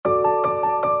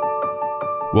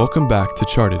Welcome back to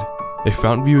Charted, a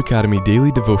Fountain View Academy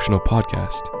daily devotional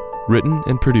podcast, written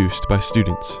and produced by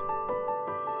students.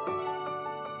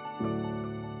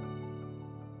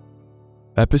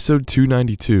 Episode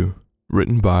 292,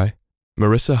 written by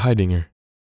Marissa Heidinger.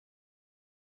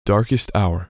 Darkest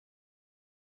Hour.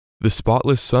 The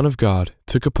spotless Son of God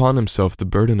took upon himself the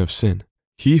burden of sin.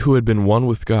 He who had been one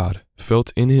with God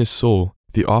felt in his soul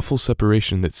the awful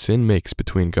separation that sin makes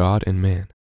between God and man.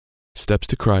 Steps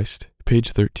to Christ,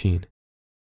 page 13.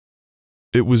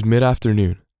 It was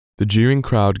mid-afternoon. The jeering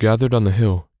crowd gathered on the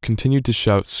hill continued to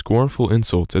shout scornful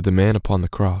insults at the man upon the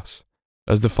cross.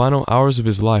 As the final hours of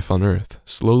his life on earth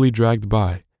slowly dragged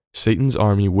by, Satan's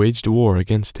army waged war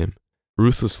against him.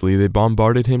 Ruthlessly, they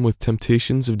bombarded him with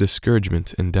temptations of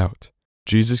discouragement and doubt.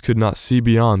 Jesus could not see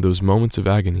beyond those moments of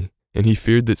agony, and he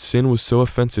feared that sin was so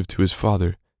offensive to his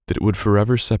Father that it would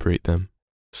forever separate them.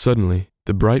 Suddenly,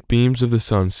 the bright beams of the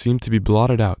sun seemed to be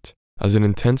blotted out as an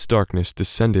intense darkness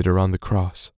descended around the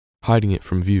cross, hiding it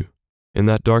from view. In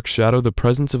that dark shadow, the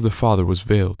presence of the Father was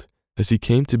veiled as he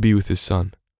came to be with his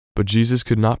Son. But Jesus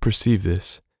could not perceive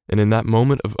this, and in that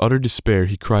moment of utter despair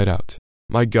he cried out,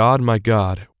 my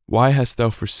God, why hast thou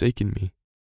forsaken me?"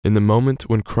 In the moment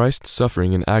when Christ's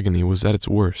suffering and agony was at its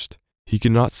worst, he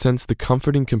could not sense the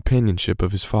comforting companionship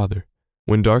of his Father.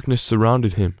 When darkness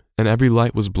surrounded him and every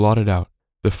light was blotted out,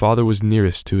 the Father was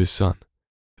nearest to his Son.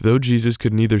 Though Jesus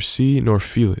could neither see nor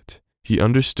feel it, he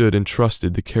understood and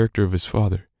trusted the character of his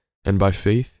Father, and by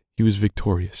faith he was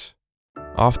victorious.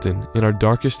 Often, in our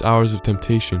darkest hours of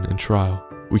temptation and trial,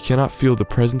 we cannot feel the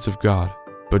presence of God,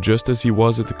 but just as he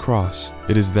was at the cross,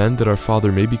 it is then that our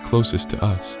Father may be closest to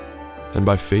us, and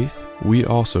by faith we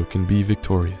also can be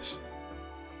victorious.